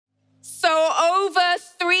So over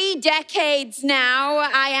 3 decades now,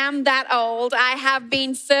 I am that old, I have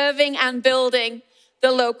been serving and building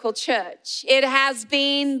the local church. It has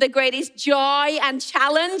been the greatest joy and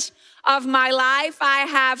challenge of my life. I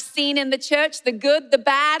have seen in the church the good, the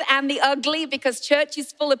bad, and the ugly, because church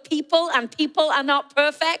is full of people and people are not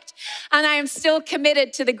perfect. And I am still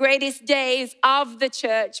committed to the greatest days of the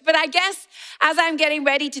church. But I guess as I'm getting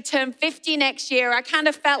ready to turn 50 next year, I kind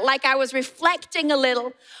of felt like I was reflecting a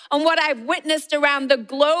little on what I've witnessed around the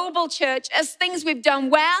global church as things we've done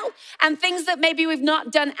well and things that maybe we've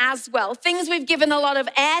not done as well, things we've given a lot of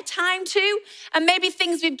airtime to, and maybe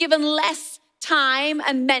things we've given less time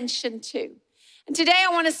and mention to. And today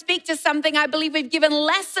I want to speak to something I believe we've given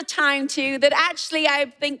lesser time to that actually I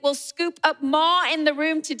think will scoop up more in the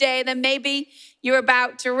room today than maybe you're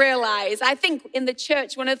about to realize. I think in the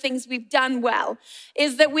church, one of the things we've done well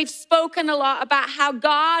is that we've spoken a lot about how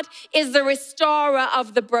God is the restorer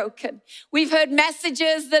of the broken. We've heard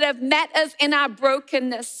messages that have met us in our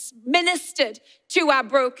brokenness, ministered to our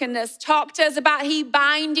brokenness, talked to us about He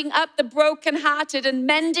binding up the brokenhearted and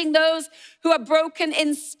mending those who are broken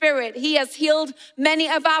in spirit. He has healed many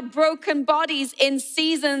of our broken bodies in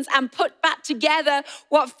seasons and put back together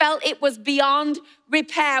what felt it was beyond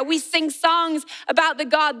repair. We sing songs about the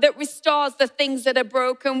God that restores the things that are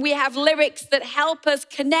broken. We have lyrics that help us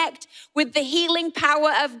connect with the healing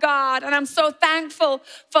power of God. And I'm so thankful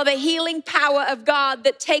for the healing power of God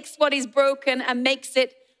that takes what is broken and makes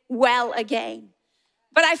it well again.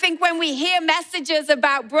 But I think when we hear messages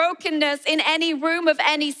about brokenness in any room of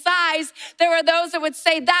any size, there are those that would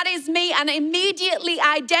say, that is me, and immediately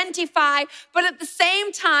identify. But at the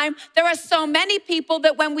same time, there are so many people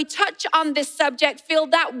that when we touch on this subject feel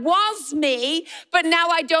that was me, but now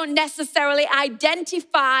I don't necessarily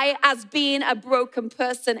identify as being a broken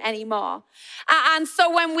person anymore. And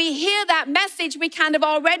so when we hear that message, we kind of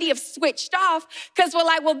already have switched off because we're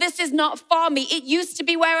like, well, this is not for me. It used to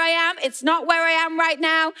be where I am. It's not where I am right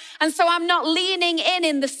now. And so I'm not leaning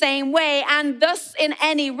in the same way. And thus in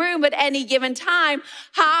any room at any given time,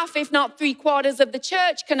 half, if not 3/4 of the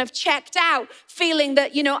church can have checked out feeling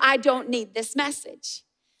that, I don't need this message.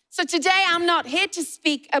 So today I'm not here to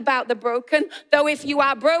speak about the broken, though if you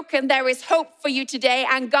are broken, there is hope for you today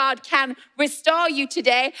and God can restore you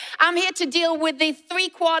today. I'm here to deal with the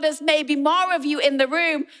 3/4, maybe more of you in the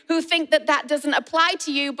room who think that that doesn't apply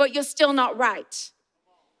to you, but you're still not right.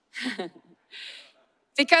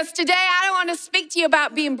 Because today I don't want to speak to you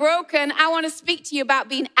about being broken. I want to speak to you about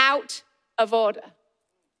being out of order.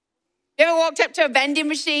 You ever walked up to a vending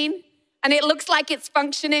machine and it looks like it's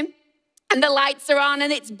functioning? And the lights are on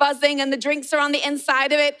and it's buzzing and the drinks are on the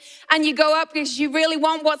inside of it. And you go up because you really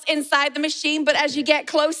want what's inside the machine. But as you get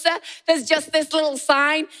closer, there's just this little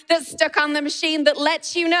sign that's stuck on the machine that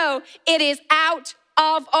lets you know it is out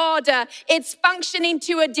of order. It's functioning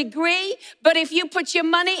to a degree, but if you put your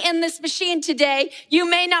money in this machine today, you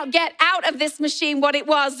may not get out of this machine what it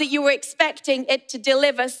was that you were expecting it to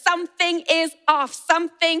deliver. Something is off.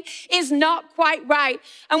 Something is not quite right.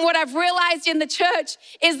 And what I've realized in the church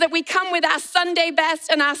is that we come with our Sunday best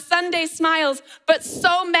and our Sunday smiles, but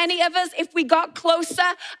so many of us, if we got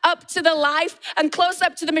closer up to the life and close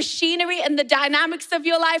up to the machinery and the dynamics of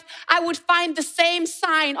your life, I would find the same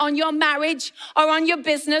sign on your marriage or on your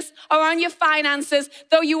business or on your finances.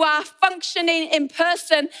 Though you are functioning in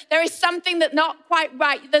person, there is something that's not quite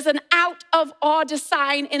right. There's an out of order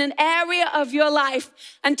sign in an area of your life.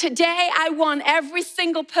 And today I want every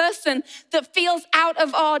single person that feels out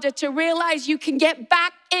of order to realize you can get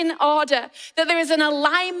back in order, that there is an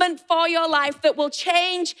alignment for your life that will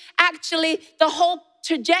change actually the whole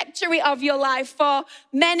trajectory of your life. For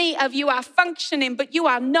many of you are functioning, but you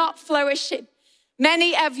are not flourishing.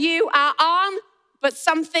 Many of you are on, but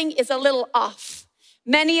something is a little off.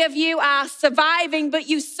 Many of you are surviving, but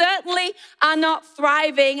you certainly are not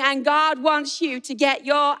thriving. And God wants you to get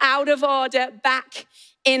your out of order back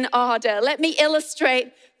in order. Let me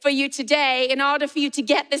illustrate for you today in order for you to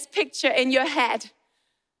get this picture in your head.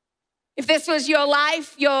 If this was your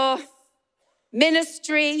life, your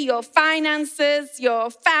ministry, your finances,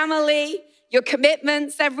 your family, your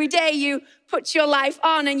commitments, every day you put your life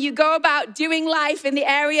on and you go about doing life in the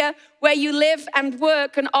area where you live and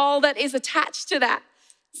work and all that is attached to that.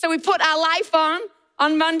 So we put our life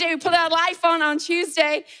on Monday, we put our life on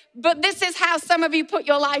Tuesday, but this is how some of you put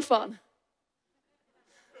your life on.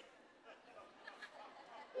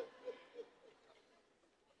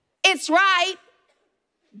 It's right,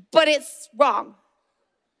 but it's wrong.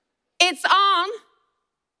 It's on,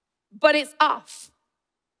 but it's off.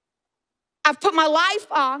 I've put my life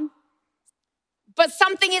on, but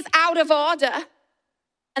something is out of order.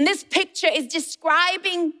 And this picture is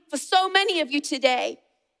describing for so many of you today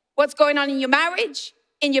what's going on in your marriage,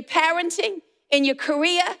 in your parenting, in your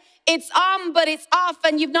career. It's on, but it's off,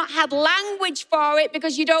 and you've not had language for it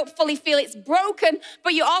because you don't fully feel it's broken,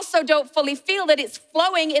 but you also don't fully feel that it's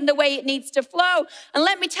flowing in the way it needs to flow. And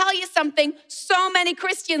let me tell you something, so many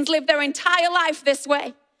Christians live their entire life this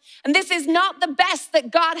way. And this is not the best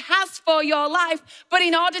that God has for your life. But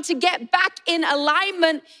in order to get back in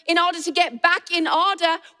alignment, in order to get back in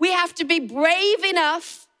order, we have to be brave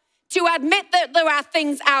enough to admit that there are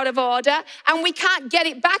things out of order. And we can't get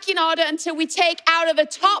it back in order until we take out of the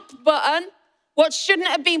top button what shouldn't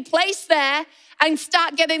have been placed there and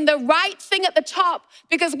start getting the right thing at the top.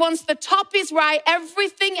 Because once the top is right,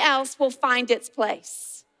 everything else will find its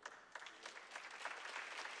place.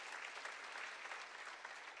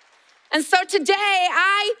 And so today,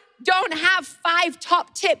 I don't have 5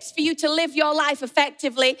 top tips for you to live your life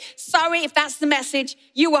effectively. Sorry if that's the message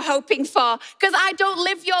you were hoping for, because I don't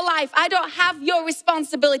live your life. I don't have your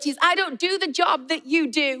responsibilities. I don't do the job that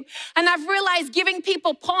you do. And I've realized giving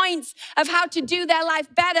people points of how to do their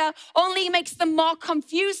life better only makes them more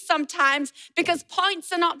confused sometimes, because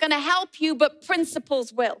points are not going to help you, but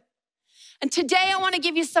principles will. And today I want to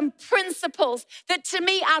give you some principles that to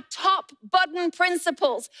me are top button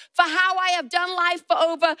principles for how I have done life for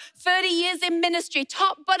over 30 years in ministry.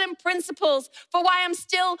 Top button principles for why I'm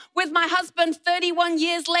still with my husband 31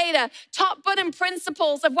 years later. Top button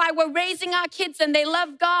principles of why we're raising our kids and they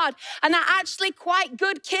love God and are actually quite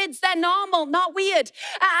good kids. They're normal, not weird.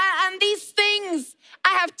 And these things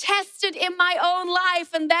I have tested in my own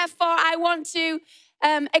life, and therefore I want to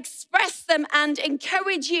express them and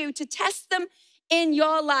encourage you to test them in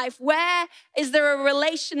your life. Where is there a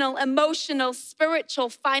relational, emotional, spiritual,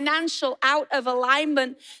 financial out of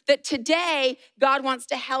alignment that today God wants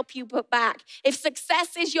to help you put back? If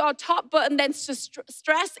success is your top button, then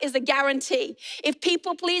stress is a guarantee. If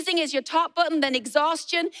people pleasing is your top button, then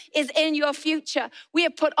exhaustion is in your future. We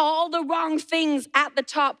have put all the wrong things at the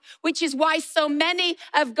top, which is why so many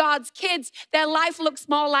of God's kids, their life looks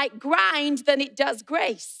more like grind than it does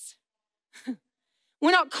grace. We're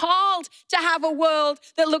not called to have a world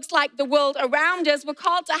that looks like the world around us. We're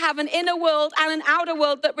called to have an inner world and an outer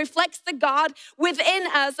world that reflects the God within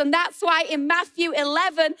us. And that's why in Matthew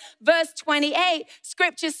 11, verse 28,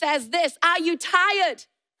 scripture says this: are you tired?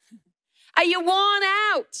 Are you worn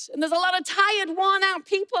out? And there's a lot of tired, worn out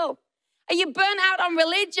people. Are you burnt out on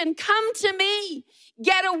religion? Come to me.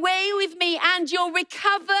 Get away with me and you'll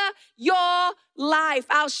recover your life.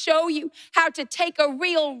 I'll show you how to take a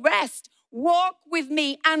real rest. Walk with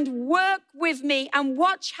me and work with me and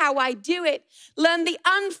watch how I do it. Learn the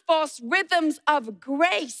unforced rhythms of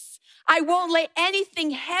grace. I won't lay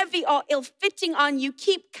anything heavy or ill-fitting on you.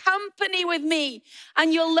 Keep company with me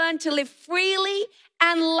and you'll learn to live freely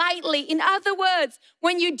and lightly. In other words,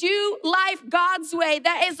 when you do life God's way,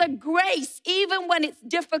 there is a grace even when it's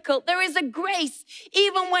difficult. There is a grace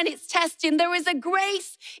even when it's testing. There is a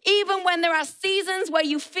grace even when there are seasons where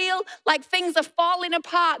you feel like things are falling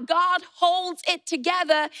apart. God holds it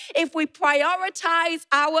together if we prioritize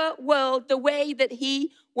our world the way that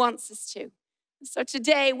He wants us to. So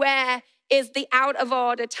today, where is the out of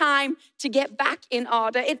order? Time to get back in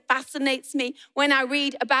order. It fascinates me when I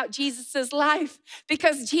read about Jesus's life,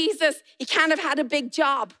 because Jesus, he kind of had a big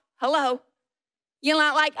job. Hello. You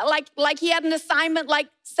know, like he had an assignment like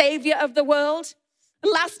Savior of the world.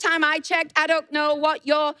 Last time I checked, I don't know what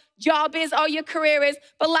your job is or your career is,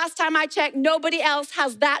 but last time I checked, nobody else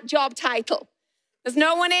has that job title. There's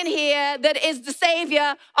no one in here that is the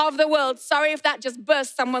Savior of the world. Sorry if that just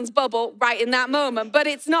burst someone's bubble right in that moment, but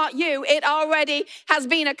it's not you. It already has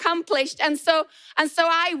been accomplished. And so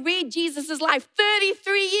I read Jesus's life,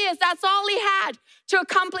 33 years, that's all he had to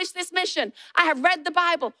accomplish this mission. I have read the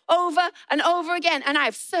Bible over and over again, and I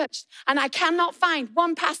have searched, and I cannot find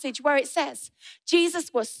one passage where it says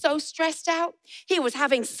Jesus was so stressed out. He was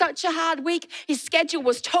having such a hard week. His schedule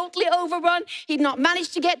was totally overrun. He'd not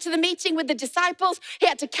managed to get to the meeting with the disciples. He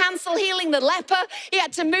had to cancel healing the leper. He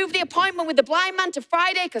had to move the appointment with the blind man to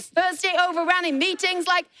Friday because Thursday overran in meetings.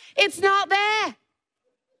 Like, it's not there.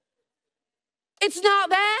 It's not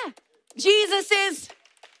there. Jesus is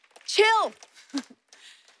chill.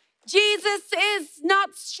 Jesus is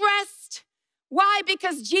not stressed. Why?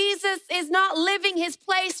 Because Jesus is not living his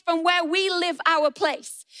place from where we live our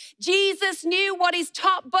place. Jesus knew what his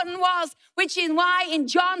top button was, which is why in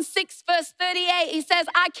John 6, verse 38, he says,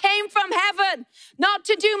 I came from heaven not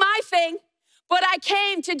to do my thing, but I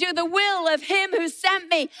came to do the will of him who sent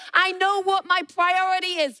me. I know what my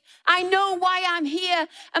priority is. I know why I'm here.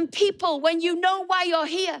 And people, when you know why you're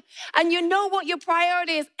here and you know what your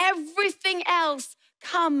priority is, everything else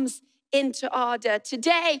comes into order.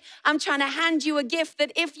 Today, I'm trying to hand you a gift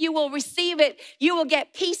that if you will receive it, you will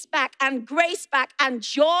get peace back and grace back and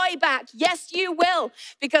joy back. Yes, you will,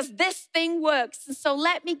 because this thing works. And so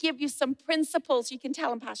let me give you some principles. You can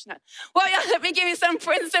tell I'm passionate. Well, yeah, let me give you some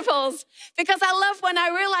principles, because I love when I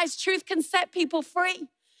realize truth can set people free.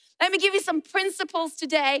 Let me give you some principles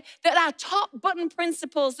today that are top button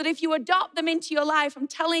principles that if you adopt them into your life, I'm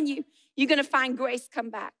telling you, you're going to find grace come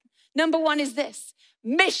back. Number one is this: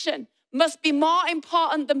 mission must be more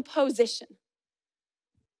important than position.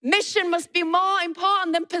 Mission must be more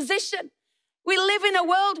important than position. We live in a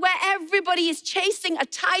world where everybody is chasing a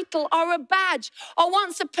title or a badge or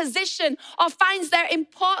wants a position or finds their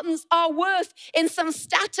importance or worth in some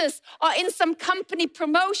status or in some company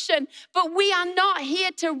promotion. But we are not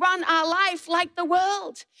here to run our life like the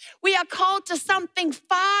world. We are called to something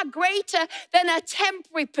far greater than a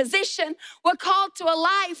temporary position. We're called to a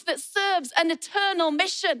life that serves an eternal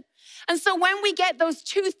mission. And so when we get those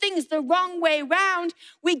two things the wrong way round,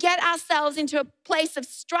 we get ourselves into a place of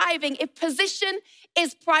striving. If position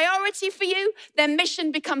is priority for you, then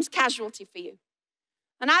mission becomes casualty for you.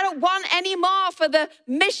 And I don't want any more for the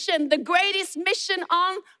mission, the greatest mission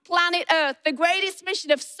on planet Earth, the greatest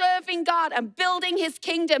mission of serving God and building his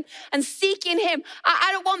kingdom and seeking him. I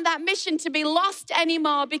don't want that mission to be lost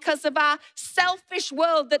anymore because of our selfish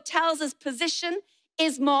world that tells us position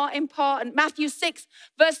is more important. Matthew 6,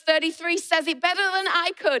 verse 33 says it better than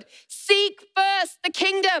I could. Seek first the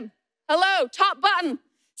kingdom. Hello, top button.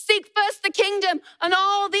 Seek first the kingdom, and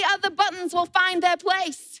all the other buttons will find their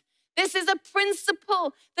place. This is a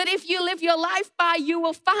principle that if you live your life by, you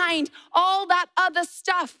will find all that other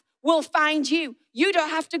stuff will find you. You don't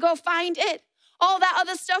have to go find it. All that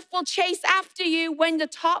other stuff will chase after you when the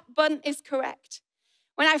top button is correct.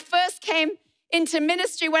 When I first came into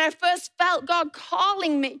ministry, when I first felt God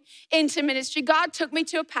calling me into ministry, God took me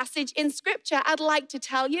to a passage in scripture. I'd like to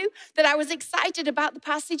tell you that I was excited about the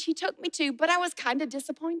passage he took me to, but I was kind of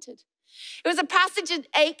disappointed. It was a passage in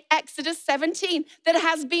Exodus 17 that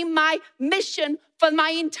has been my mission for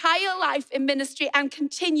my entire life in ministry and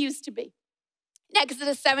continues to be. In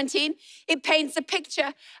Exodus 17, it paints a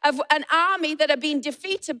picture of an army that are being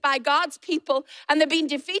defeated by God's people, and they're being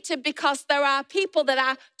defeated because there are people that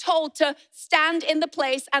are told to stand in the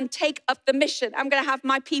place and take up the mission. I'm going to have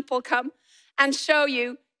my people come and show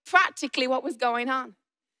you practically what was going on.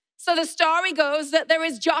 So the story goes that there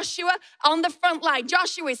is Joshua on the front line.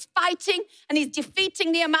 Joshua is fighting and he's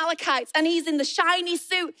defeating the Amalekites, and he's in the shiny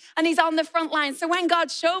suit and he's on the front line. So when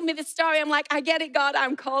God showed me this story, I'm like, I get it, God.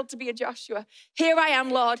 I'm called to be a Joshua. Here I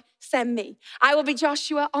am, Lord. Send me. I will be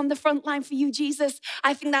Joshua on the front line for you, Jesus.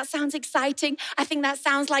 I think that sounds exciting. I think that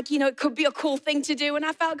sounds like, it could be a cool thing to do. And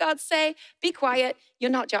I felt God say, be quiet.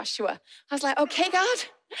 You're not Joshua. I was like, okay, God.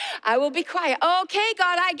 I will be quiet. Okay,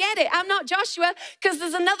 God, I get it. I'm not Joshua because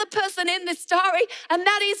there's another person in this story, and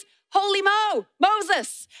that is Holy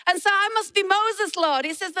Moses. And so I must be Moses, Lord.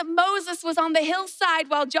 It says that Moses was on the hillside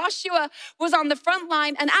while Joshua was on the front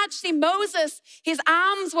line. And actually Moses, his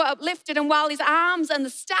arms were uplifted, and while his arms and the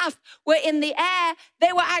staff were in the air,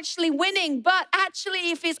 they were actually winning. But actually,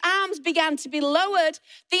 if his arms began to be lowered,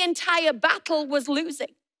 the entire battle was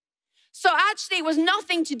losing. So actually, it was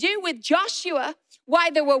nothing to do with Joshua, why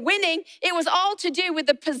they were winning. It was all to do with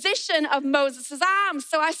the position of Moses' arms.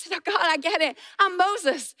 So I said, oh God, I get it. I'm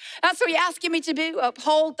Moses. That's what you're asking me to do.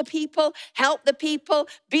 Uphold the people, help the people,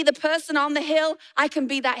 be the person on the hill. I can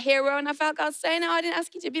be that hero. And I felt God saying, no, I didn't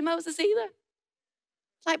ask you to be Moses either.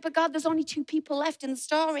 It's like, but God, there's only two people left in the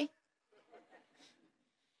story.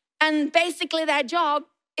 And basically their job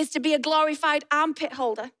is to be a glorified armpit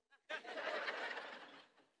holder.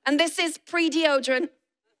 And this is pre-deodorant.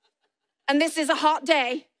 And this is a hot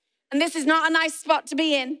day. And this is not a nice spot to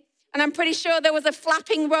be in. And I'm pretty sure there was a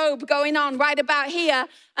flapping robe going on right about here.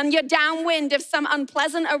 And you're downwind of some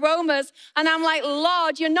unpleasant aromas. And I'm like,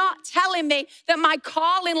 Lord, you're not telling me that my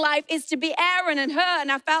call in life is to be Aaron and Hur. And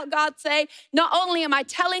I felt God say, not only am I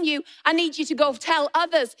telling you, I need you to go tell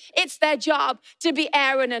others it's their job to be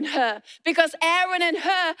Aaron and Hur. Because Aaron and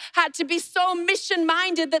Hur had to be so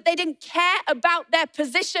mission-minded that they didn't care about their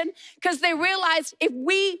position, because they realized if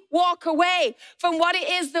we walk away from what it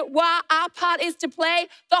is that our part is to play,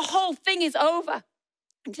 the whole thing is over.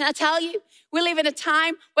 And can I tell you, we live in a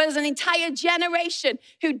time where there's an entire generation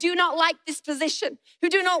who do not like this position, who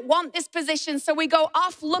do not want this position. So we go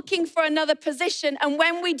off looking for another position. And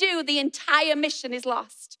when we do, the entire mission is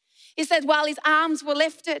lost. He said, while his arms were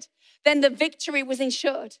lifted, then the victory was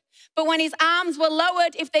ensured. But when his arms were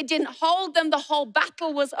lowered, if they didn't hold them, the whole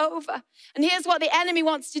battle was over. And here's what the enemy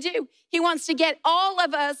wants to do. He wants to get all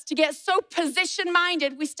of us to get so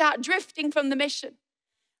position-minded, we start drifting from the mission.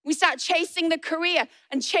 We start chasing the career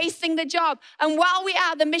and chasing the job. And while we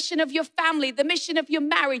are, the mission of your family, the mission of your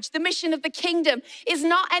marriage, the mission of the kingdom is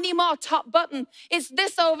not anymore top button. It's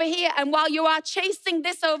this over here. And while you are chasing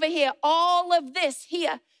this over here, all of this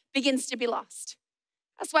here begins to be lost.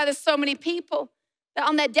 That's why there's so many people that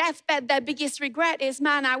on their deathbed, their biggest regret is,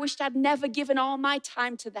 man, I wished I'd never given all my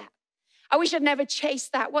time to that. I wish I'd never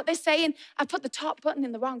chased that. What they're saying, I put the top button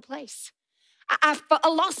in the wrong place. I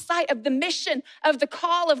lost sight of the mission, of the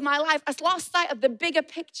call of my life. I lost sight of the bigger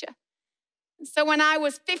picture. And so when I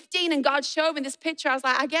was 15 and God showed me this picture, I was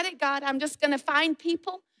like, I get it, God. I'm just going to find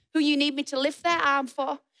people who you need me to lift their arm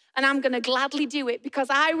for, and I'm going to gladly do it because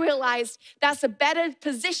I realized that's a better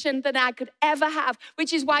position than I could ever have,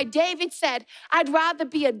 which is why David said, I'd rather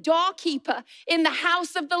be a doorkeeper in the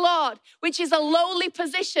house of the Lord, which is a lowly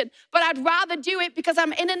position, but I'd rather do it because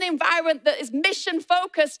I'm in an environment that is mission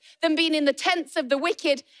focused than being in the tents of the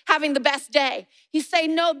wicked having the best day. He's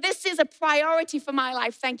saying, no, this is a priority for my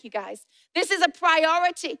life. Thank you, guys. This is a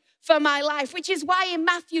priority for my life, which is why in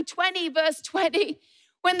Matthew 20, verse 20,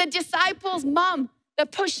 when the disciples' mom, the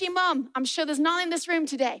pushy mom, I'm sure there's none in this room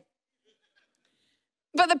today,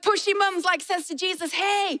 but the pushy mom's like says to Jesus,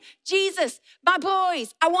 hey, Jesus, my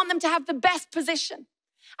boys, I want them to have the best position.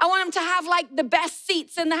 I want them to have like the best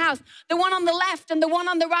seats in the house, the one on the left and the one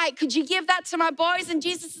on the right. Could you give that to my boys? And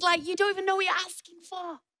Jesus is like, you don't even know what you're asking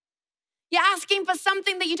for. You're asking for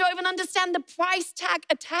something that you don't even understand the price tag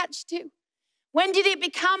attached to. When did it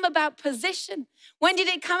become about position? When did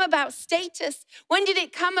it come about status? When did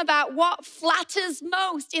it come about what flatters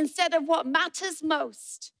most instead of what matters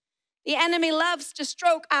most? The enemy loves to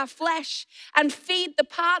stroke our flesh and feed the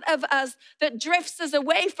part of us that drifts us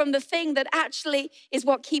away from the thing that actually is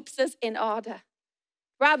what keeps us in order.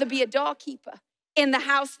 Rather be a doorkeeper in the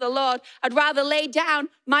house of the Lord. I'd rather lay down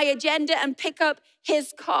my agenda and pick up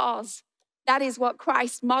his cause. That is what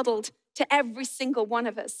Christ modeled to every single one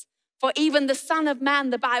of us. For even the Son of Man,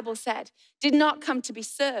 the Bible said, did not come to be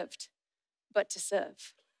served, but to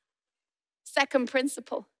serve. Second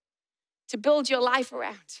principle to build your life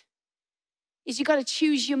around is you got to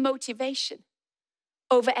choose your motivation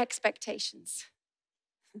over expectations.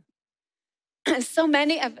 So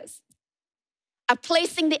many of us are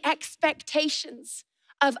placing the expectations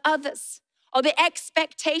of others or the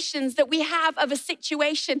expectations that we have of a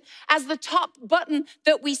situation as the top button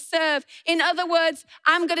that we serve. In other words,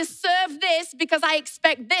 I'm gonna serve this because I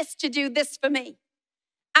expect this to do this for me.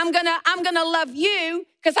 I'm gonna love you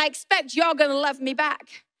because I expect you're gonna love me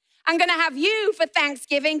back. I'm gonna have you for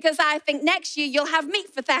Thanksgiving because I think next year you'll have me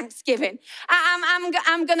for Thanksgiving.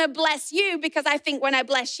 I'm gonna bless you because I think when I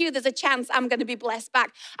bless you, there's a chance I'm gonna be blessed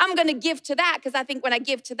back. I'm gonna give to that because I think when I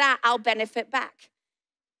give to that, I'll benefit back.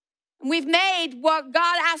 We've made what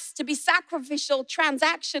God asks to be sacrificial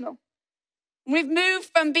transactional. We've moved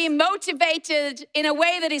from being motivated in a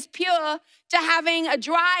way that is pure to having a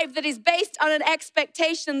drive that is based on an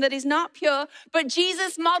expectation that is not pure. But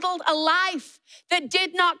Jesus modeled a life that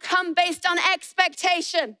did not come based on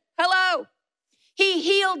expectation. Hello. He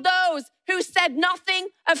healed those who said nothing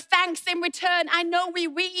of thanks in return. I know we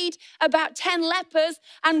read about 10 lepers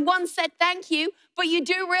and one said thank you, but you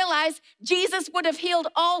do realize Jesus would have healed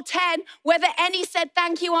all 10, whether any said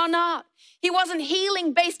thank you or not. He wasn't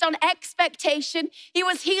healing based on expectation. He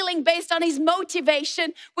was healing based on his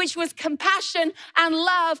motivation, which was compassion and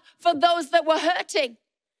love for those that were hurting.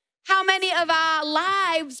 How many of our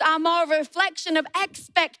lives are more of a reflection of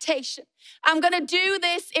expectation? I'm going to do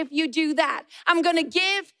this if you do that. I'm going to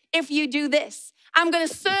give if you do this. I'm going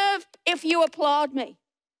to serve if you applaud me.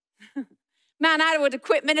 Man, I would have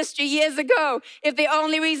quit ministry years ago if the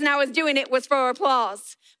only reason I was doing it was for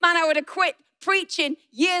applause. Man, I would have quit preaching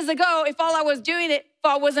years ago if all I was doing it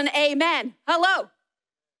for was an amen. Hello.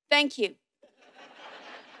 Thank you. You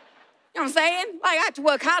know what I'm saying? Like, I had to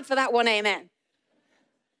work hard for that one amen.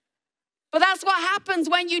 But that's what happens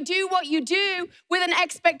when you do what you do with an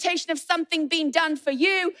expectation of something being done for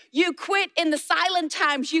you. You quit in the silent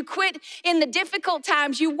times. You quit in the difficult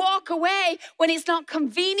times. You walk away when it's not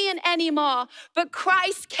convenient anymore. But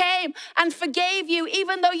Christ came and forgave you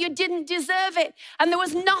even though you didn't deserve it. And there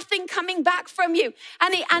was nothing coming back from you.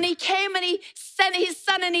 And he came and he sent his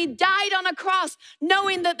son and he died on a cross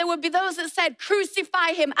knowing that there would be those that said,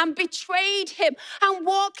 crucify him, and betrayed him and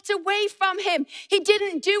walked away from him. He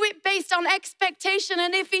didn't do it based on expectation,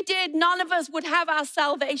 and if he did, none of us would have our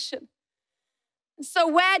salvation. So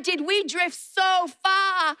where did we drift so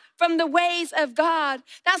far from the ways of God?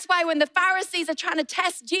 That's why when the Pharisees are trying to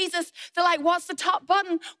test Jesus, they're like, what's the top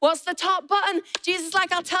button? What's the top button? Jesus is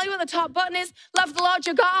like, I'll tell you what the top button is. Love the Lord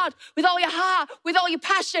your God with all your heart, with all your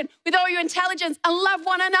passion, with all your intelligence, and love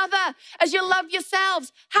one another as you love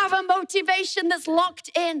yourselves. Have a motivation that's locked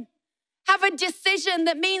in. Have a decision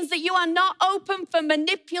that means that you are not open for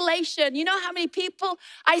manipulation. You know how many people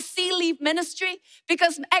I see leave ministry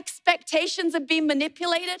because expectations have been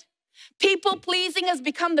manipulated? People pleasing has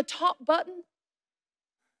become the top button.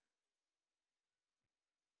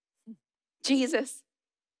 Jesus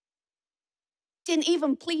didn't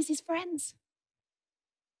even please his friends.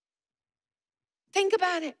 Think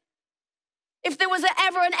about it. If there was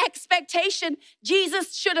ever an expectation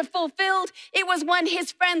Jesus should have fulfilled, it was when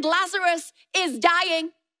his friend Lazarus is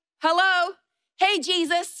dying. Hello? Hey,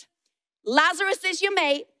 Jesus, Lazarus is your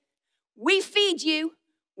mate. We feed you.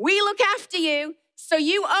 We look after you. So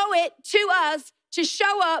you owe it to us to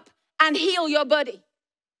show up and heal your buddy.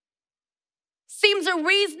 Seems a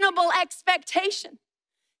reasonable expectation.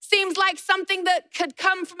 Seems like something that could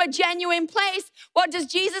come from a genuine place. What does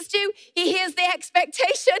Jesus do? He hears the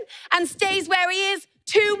expectation and stays where he is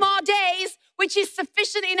 2 more days, which is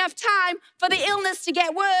sufficient enough time for the illness to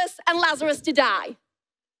get worse and Lazarus to die.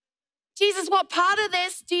 Jesus, what part of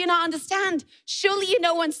this do you not understand? Surely you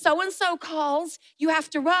know when so-and-so calls, you have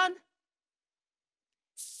to run.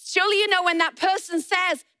 Surely you know when that person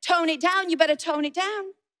says, tone it down, you better tone it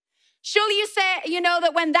down. Surely you know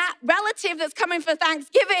that when that relative that's coming for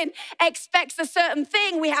Thanksgiving expects a certain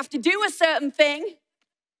thing, we have to do a certain thing.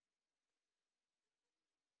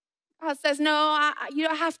 God says, no, you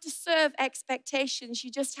don't have to serve expectations. You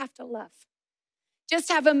just have to love. Just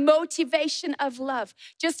have a motivation of love.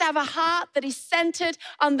 Just have a heart that is centered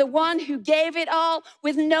on the one who gave it all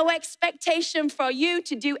with no expectation for you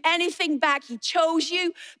to do anything back. He chose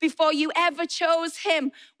you before you ever chose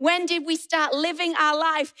him. When did we start living our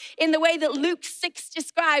life in the way that Luke 6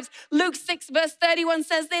 describes? Luke 6 verse 31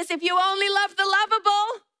 says this, if you only love the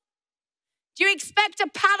lovable, do you expect a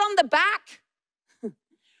pat on the back?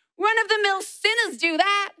 Run-of-the-mill sinners do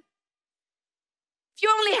that. If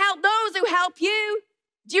you only help those who help you,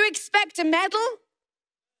 do you expect a medal?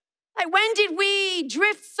 Like when did we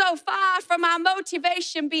drift so far from our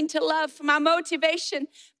motivation being to love, from our motivation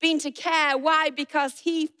being to care? Why? Because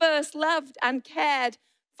he first loved and cared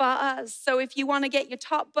for us. So if you want to get your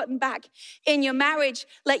top button back in your marriage,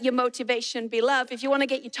 let your motivation be love. If you want to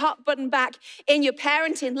get your top button back in your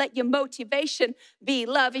parenting, let your motivation be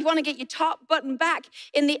love. If you want to get your top button back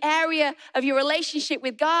in the area of your relationship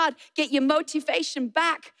with God, get your motivation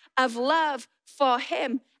back of love for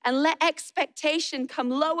him and let expectation come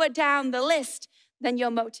lower down the list than your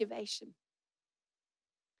motivation.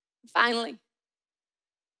 Finally,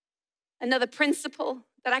 another principle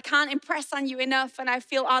that I can't impress on you enough, and I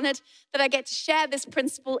feel honored that I get to share this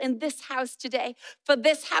principle in this house today. For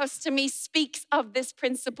this house to me speaks of this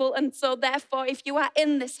principle, and so therefore, if you are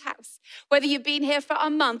in this house, whether you've been here for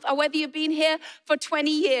a month or whether you've been here for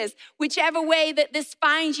 20 years, whichever way that this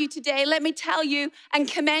finds you today, let me tell you and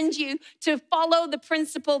commend you to follow the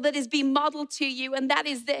principle that is being modeled to you, and that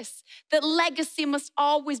is this, that legacy must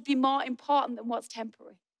always be more important than what's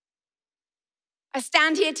temporary. I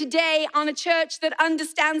stand here today on a church that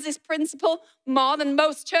understands this principle more than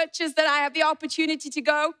most churches that I have the opportunity to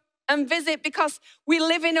go and visit because we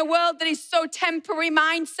live in a world that is so temporary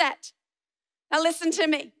mindset. Now listen to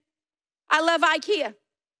me. I love IKEA.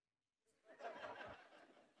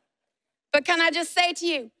 But can I just say to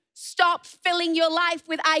you, stop filling your life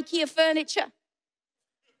with IKEA furniture.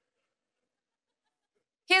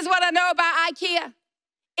 Here's what I know about IKEA.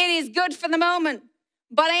 It is good for the moment.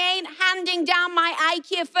 But I ain't handing down my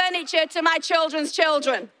IKEA furniture to my children's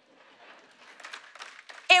children.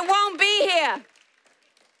 It won't be here.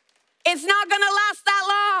 It's not gonna last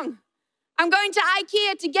that long. I'm going to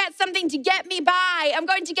IKEA to get something to get me by. I'm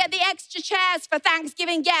going to get the extra chairs for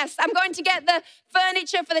Thanksgiving guests. I'm going to get the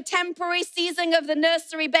furniture for the temporary season of the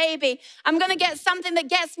nursery baby. I'm going to get something that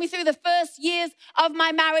gets me through the first years of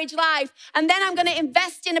my marriage life. And then I'm going to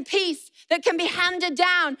invest in a piece that can be handed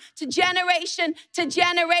down to generation.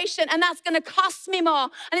 And that's going to cost me more.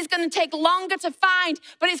 And it's going to take longer to find,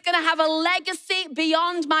 but it's going to have a legacy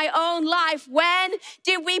beyond my own life. When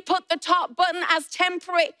did we put the top button as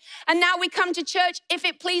temporary? And now we come to church if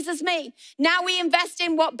it pleases me. Now we invest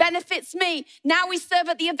in what benefits me. Now we serve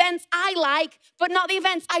at the events I like, but not the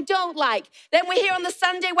events I don't like. Then we're here on the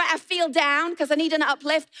Sunday where I feel down because I need an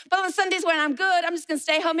uplift. But on the Sundays when I'm good, I'm just going to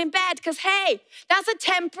stay home in bed because, hey, that's a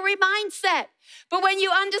temporary mindset. But when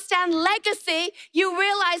you understand legacy, you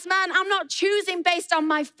realize, man, I'm not choosing based on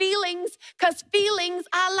my feelings because feelings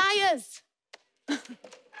are liars.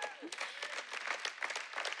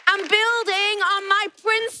 I'm building on my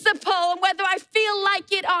principle, and whether I feel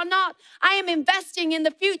like it or not, I am investing in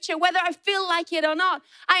the future. Whether I feel like it or not,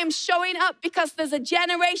 I am showing up because there's a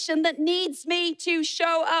generation that needs me to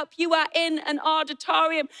show up. You are in an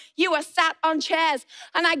auditorium. You are sat on chairs.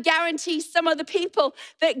 And I guarantee some of the people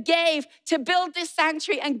that gave to build this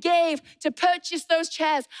sanctuary and gave to purchase those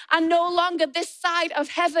chairs are no longer this side of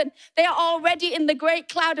heaven. They are already in the great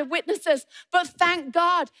cloud of witnesses. But thank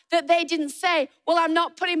God that they didn't say, well, I'm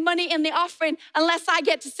not putting money in the offering unless I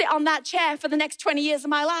get to sit on that chair for the next 20 years of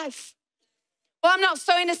my life. Well, I'm not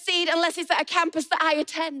sowing a seed unless it's at a campus that I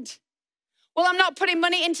attend. Well, I'm not putting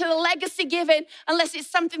money into the legacy giving unless it's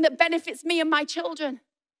something that benefits me and my children.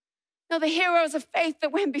 No, the heroes of faith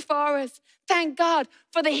that went before us. Thank God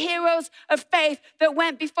for the heroes of faith that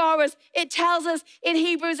went before us. It tells us in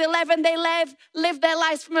Hebrews 11, they lived their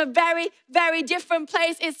lives from a very, very different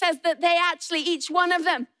place. It says that they actually, each one of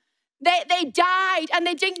them, they died and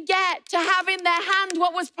they didn't get to have in their hand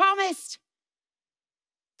what was promised.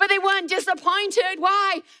 But they weren't disappointed.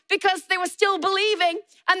 Why? Because they were still believing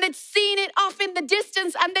and they'd seen it off in the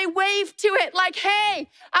distance and they waved to it like, hey,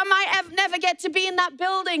 I might never get to be in that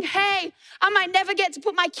building. Hey, I might never get to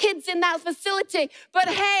put my kids in that facility. But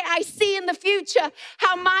hey, I see in the future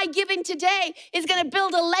how my giving today is going to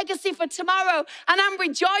build a legacy for tomorrow. And I'm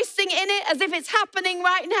rejoicing in it as if it's happening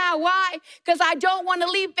right now. Why? Because I don't want to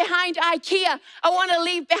leave behind IKEA. I want to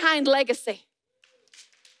leave behind legacy.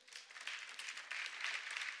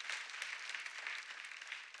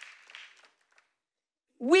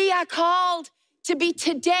 We are called to be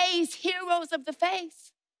today's heroes of the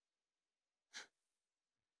faith.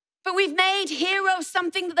 But we've made hero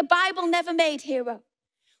something that the Bible never made hero.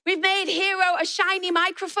 We've made hero a shiny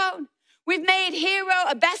microphone. We've made hero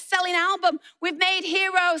a best-selling album. We've made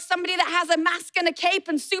hero somebody that has a mask and a cape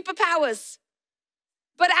and superpowers.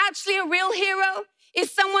 But actually a real hero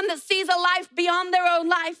is someone that sees a life beyond their own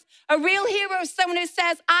life. A real hero is someone who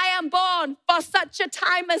says, I am born for such a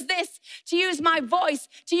time as this, to use my voice,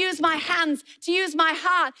 to use my hands, to use my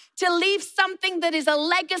heart, to leave something that is a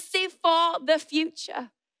legacy for the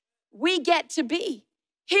future. We get to be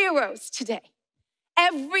heroes today,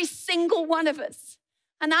 every single one of us.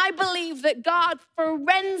 And I believe that God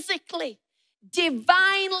forensically,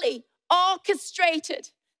 divinely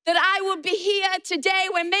orchestrated that I would be here today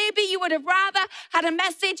when maybe you would have rather had a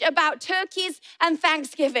message about turkeys and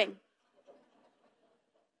Thanksgiving.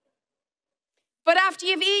 But after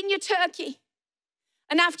you've eaten your turkey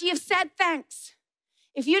and after you've said thanks,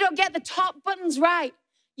 if you don't get the top buttons right,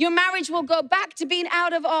 your marriage will go back to being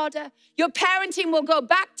out of order. Your parenting will go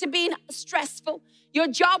back to being stressful. Your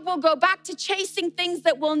job will go back to chasing things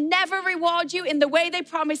that will never reward you in the way they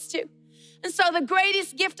promised to. And so the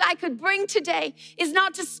greatest gift I could bring today is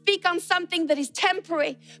not to speak on something that is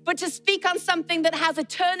temporary, but to speak on something that has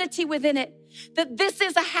eternity within it. That this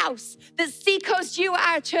is a house, that Seacoast, you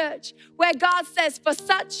are a church, where God says, for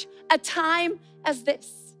such a time as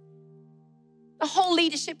this. The whole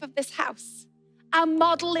leadership of this house are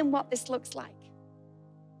modeling what this looks like.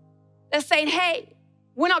 They're saying, hey,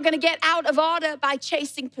 we're not going to get out of order by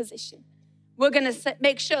chasing position. We're going to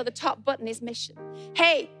make sure the top button is mission.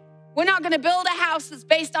 Hey, we're not going to build a house that's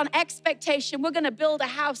based on expectation. We're going to build a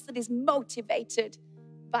house that is motivated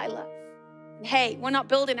by love. And hey, we're not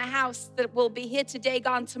building a house that will be here today,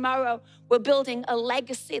 gone tomorrow. We're building a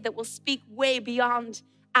legacy that will speak way beyond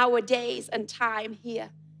our days and time here.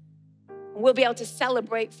 And we'll be able to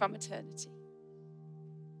celebrate from eternity.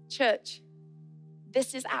 Church,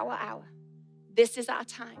 this is our hour. This is our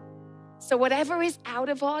time. So whatever is out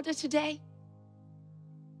of order today,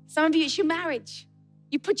 some of you, it's your marriage.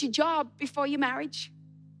 You put your job before your marriage.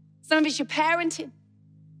 Some of it's your parenting.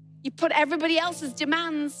 You put everybody else's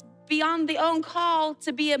demands beyond the own call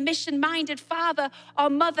to be a mission-minded father or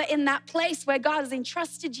mother in that place where God has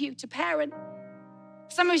entrusted you to parent.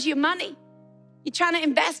 Some of it's your money. You're trying to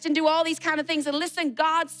invest and do all these kind of things. And listen,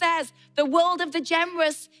 God says the world of the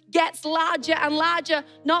generous gets larger and larger,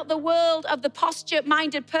 not the world of the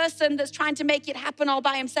posture-minded person that's trying to make it happen all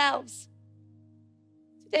by themselves.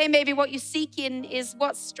 Today, maybe what you're seeking is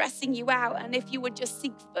what's stressing you out. And if you would just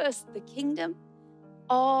seek first the kingdom,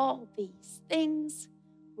 all these things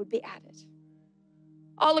would be added.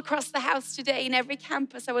 all across the house today, in every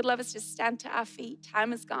campus, I would love us to stand to our feet.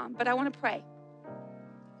 Time is gone, but I want to pray.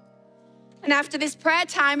 And after this prayer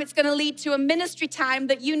time, it's going to lead to a ministry time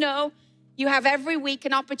that you know you have every week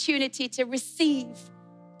an opportunity to receive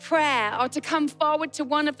prayer or to come forward to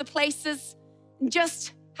one of the places and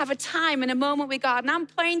just have a time and a moment with God. And I'm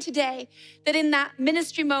praying today that in that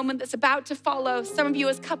ministry moment that's about to follow, some of you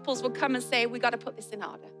as couples will come and say, we got to put this in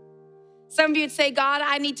order. Some of you would say, God,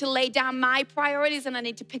 I need to lay down my priorities and I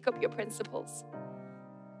need to pick up your principles.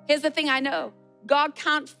 Here's the thing I know. God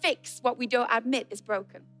can't fix what we don't admit is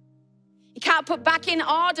broken. He can't put back in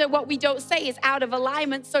order what we don't say is out of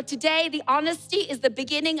alignment. So today, the honesty is the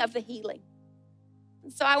beginning of the healing.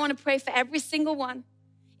 And so I want to pray for every single one.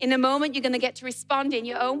 In a moment, you're going to get to respond in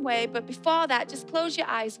your own way. But before that, just close your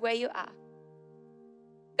eyes where you are.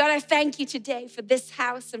 God, I thank you today for this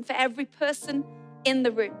house and for every person in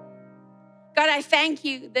the room. God, I thank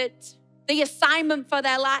you that the assignment for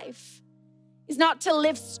their life is not to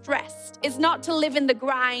live stressed, is not to live in the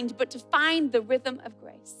grind, but to find the rhythm of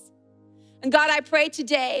grace. And God, I pray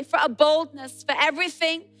today for a boldness for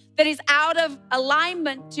everything that is out of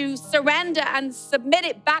alignment to surrender and submit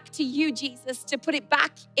it back to you, Jesus, to put it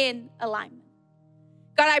back in alignment.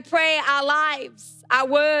 God, I pray our lives, our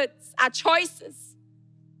words, our choices,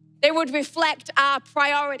 they would reflect our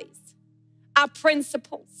priorities, our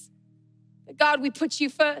principles. That God, we put you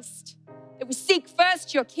first, that we seek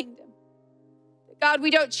first your kingdom. That God, we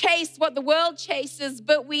don't chase what the world chases,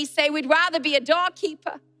 but we say we'd rather be a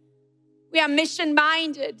doorkeeper. We are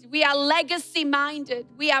mission-minded. We are legacy-minded.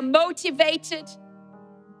 We are motivated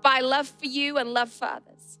by love for you and love for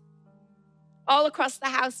others. All across the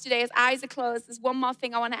house today, as eyes are closed, there's one more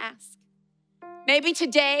thing I want to ask. Maybe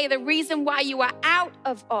today, the reason why you are out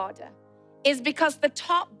of order is because the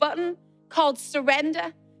top button called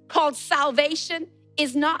surrender, called salvation,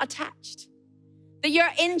 is not attached. That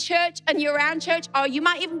you're in church and you're around church, or you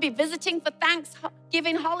might even be visiting for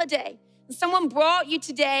Thanksgiving holiday. Someone brought you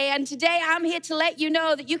today, and today I'm here to let you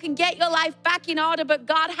know that you can get your life back in order, but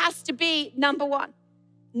God has to be number one,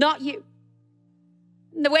 not you.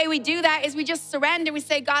 And the way we do that is we just surrender. We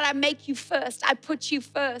say, God, I make you first. I put you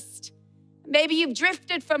first. Maybe you've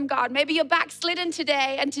drifted from God. Maybe you're backslidden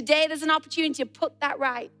today, and today there's an opportunity to put that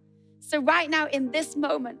right. So right now in this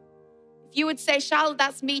moment, if you would say, Charlotte,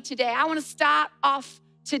 that's me today. I want to start off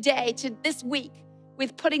today to this week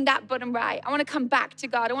with putting that button right. I want to come back to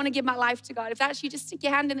God. I want to give my life to God. If that's you, just stick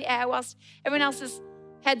your hand in the air whilst everyone else's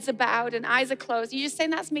heads are bowed and eyes are closed. You're just saying,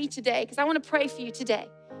 that's me today, because I want to pray for you today.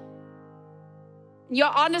 Your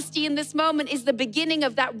honesty in this moment is the beginning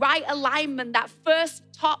of that right alignment, that first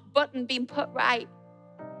top button being put right.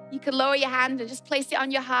 You can lower your hand and just place it on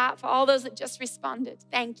your heart for all those that just responded.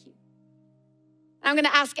 Thank you. I'm going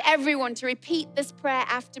to ask everyone to repeat this prayer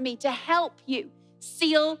after me to help you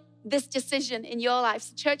seal this decision in your life.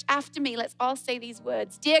 So church, after me, let's all say these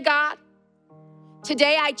words. Dear God,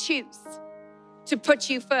 today I choose to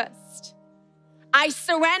put you first. I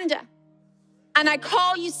surrender and I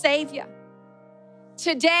call you Savior.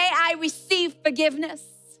 Today I receive forgiveness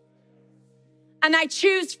and I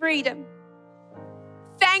choose freedom.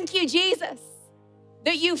 Thank you, Jesus,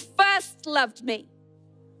 that you first loved me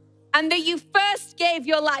and that you first gave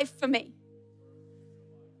your life for me.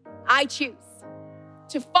 I choose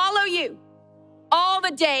to follow you all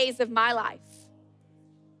the days of my life.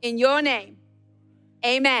 In your name,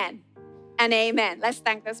 amen and amen. Let's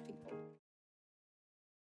thank those people.